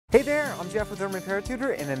Hey there, I'm Jeff with Home Repair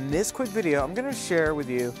Tutor, and in this quick video I'm going to share with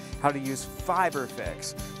you how to use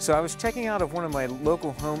FiberFix. So I was checking out of one of my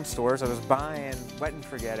local home stores. I was buying Wet and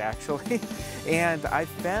Forget actually, and I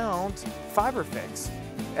found FiberFix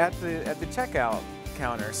at the checkout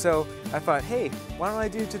counter. So I thought, hey, why don't I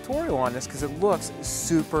do a tutorial on this because it looks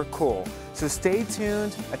super cool. So stay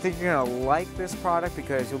tuned. I think you're going to like this product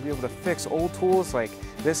because you'll be able to fix old tools like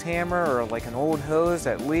this hammer or like an old hose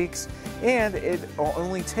that leaks, and it'll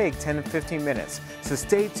only take 10 to 15 minutes. So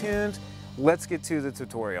stay tuned. Let's get to the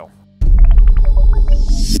tutorial.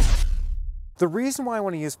 The reason why I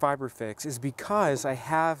want to use FiberFix is because I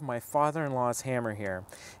have my father-in-law's hammer here,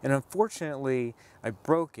 and unfortunately I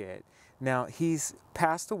broke it. Now he's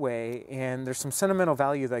passed away and there's some sentimental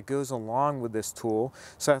value that goes along with this tool,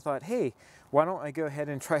 so I thought, hey, why don't I go ahead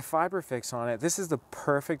and try FiberFix on it? This is the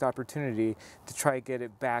perfect opportunity to try to get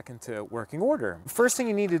it back into working order. First thing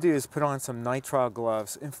you need to do is put on some nitrile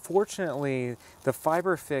gloves. Unfortunately, the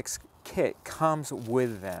FiberFix kit comes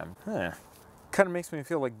with them. Kind of makes me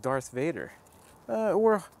feel like Darth Vader.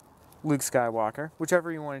 Or Luke Skywalker,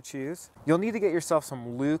 whichever you want to choose. You'll need to get yourself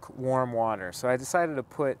some lukewarm water. So I decided to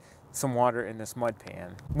put some water in this mud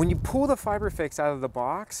pan. When you pull the FiberFix out of the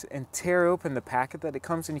box and tear open the packet that it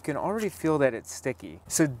comes in, you can already feel that it's sticky.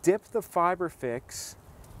 So dip the FiberFix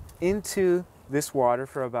into this water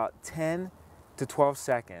for about 10 to 12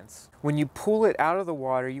 seconds. When you pull it out of the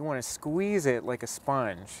water, you want to squeeze it like a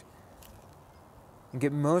sponge and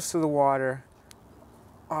get most of the water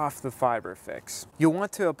off the FiberFix. You'll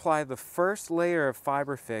want to apply the first layer of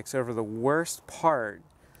FiberFix over the worst part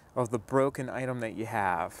of the broken item that you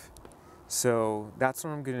have. So that's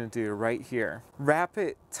what I'm going to do right here. Wrap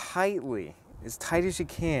it tightly, as tight as you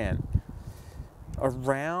can,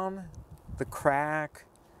 around the crack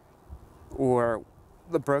or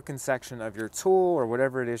the broken section of your tool or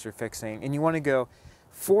whatever it is you're fixing. And you want to go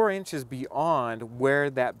 4 inches beyond where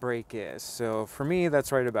that break is. So for me,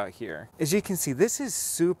 that's right about here. As you can see, this is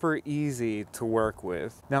super easy to work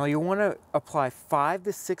with. Now you want to apply 5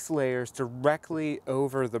 to 6 layers directly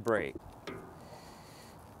over the break.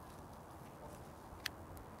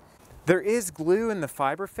 There is glue in the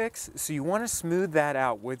FiberFix, so you want to smooth that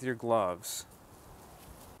out with your gloves.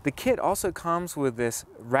 The kit also comes with this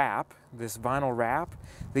wrap, this vinyl wrap,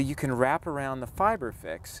 that you can wrap around the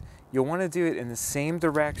FiberFix. You'll want to do it in the same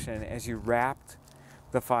direction as you wrapped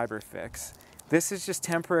the FiberFix. This is just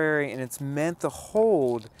temporary and it's meant to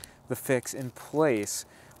hold the fix in place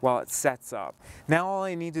while it sets up. Now all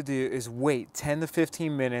I need to do is wait 10 to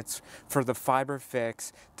 15 minutes for the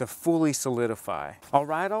FiberFix to fully solidify. All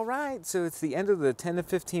right, so it's the end of the 10 to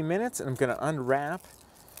 15 minutes and I'm going to unwrap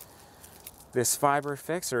this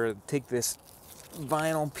FiberFix, or take this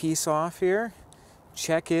vinyl piece off here.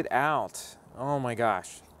 Check it out. Oh my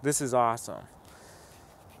gosh, this is awesome.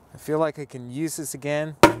 I feel like I can use this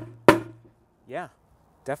again. Yeah,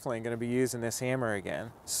 definitely going to be using this hammer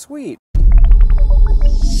again. Sweet.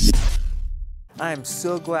 I am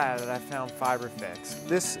so glad that I found FiberFix.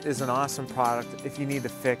 This is an awesome product if you need to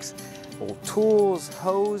fix old tools,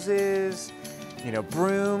 hoses,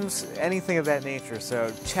 brooms, anything of that nature.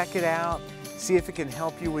 So check it out. See if it can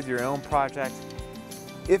help you with your own project.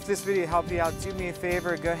 If this video helped you out, do me a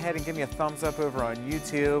favor, go ahead and give me a thumbs up over on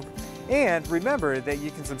YouTube. And remember that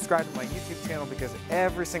you can subscribe to my YouTube channel because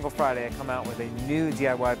every single Friday I come out with a new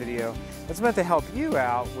DIY video that's meant to help you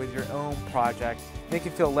out with your own project, make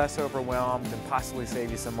you feel less overwhelmed, and possibly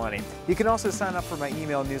save you some money. You can also sign up for my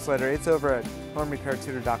email newsletter. It's over at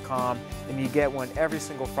homerepairtutor.com, and you get one every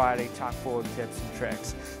single Friday, chock full of tips and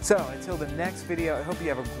tricks. So until the next video, I hope you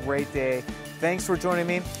have a great day. Thanks for joining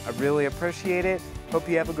me. I really appreciate it. Hope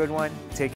you have a good one. Take care.